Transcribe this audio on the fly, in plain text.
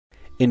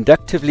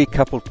Inductively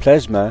coupled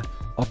plasma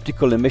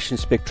optical emission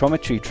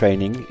spectrometry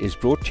training is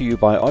brought to you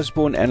by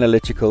Osborne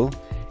Analytical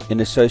in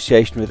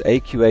association with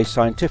AQA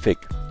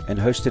Scientific and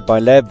hosted by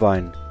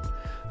LabVine.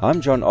 I'm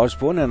John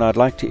Osborne and I'd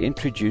like to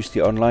introduce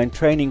the online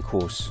training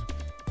course.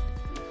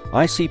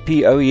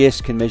 ICP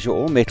OES can measure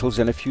all metals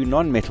and a few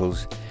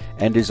non-metals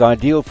and is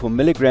ideal for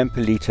milligram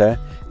per litre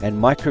and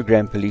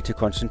microgram per litre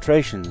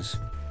concentrations.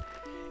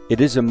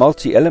 It is a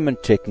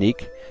multi-element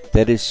technique,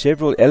 that is,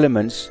 several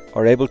elements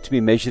are able to be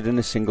measured in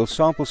a single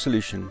sample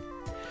solution,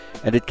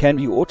 and it can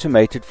be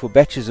automated for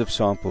batches of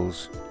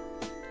samples.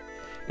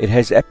 It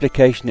has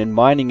application in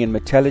mining and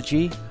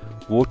metallurgy,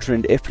 water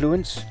and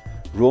effluents,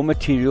 raw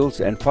materials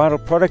and final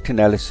product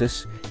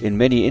analysis in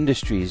many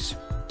industries.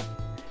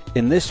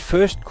 In this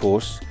first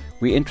course,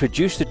 we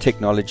introduce the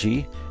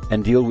technology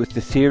and deal with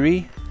the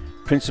theory,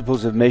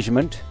 principles of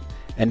measurement,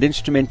 and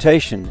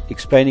instrumentation,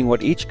 explaining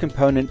what each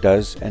component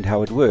does and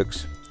how it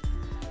works.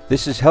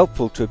 This is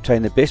helpful to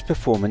obtain the best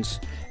performance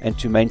and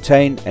to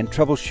maintain and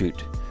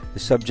troubleshoot, the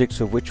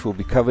subjects of which will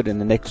be covered in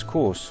the next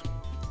course.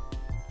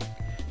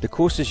 The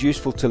course is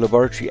useful to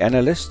laboratory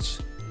analysts,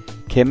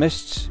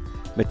 chemists,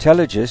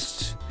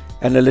 metallurgists,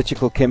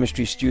 analytical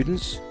chemistry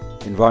students,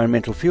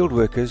 environmental field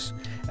workers,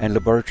 and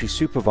laboratory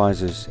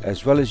supervisors,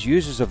 as well as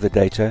users of the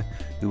data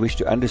who wish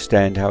to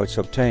understand how it's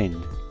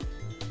obtained.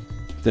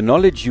 The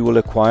knowledge you will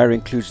acquire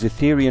includes the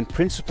theory and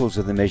principles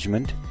of the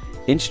measurement,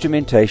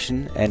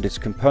 instrumentation, and its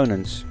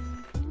components.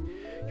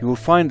 You will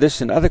find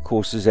this and other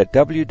courses at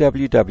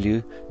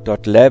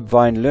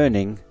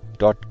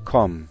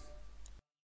www.labvinelearning.com.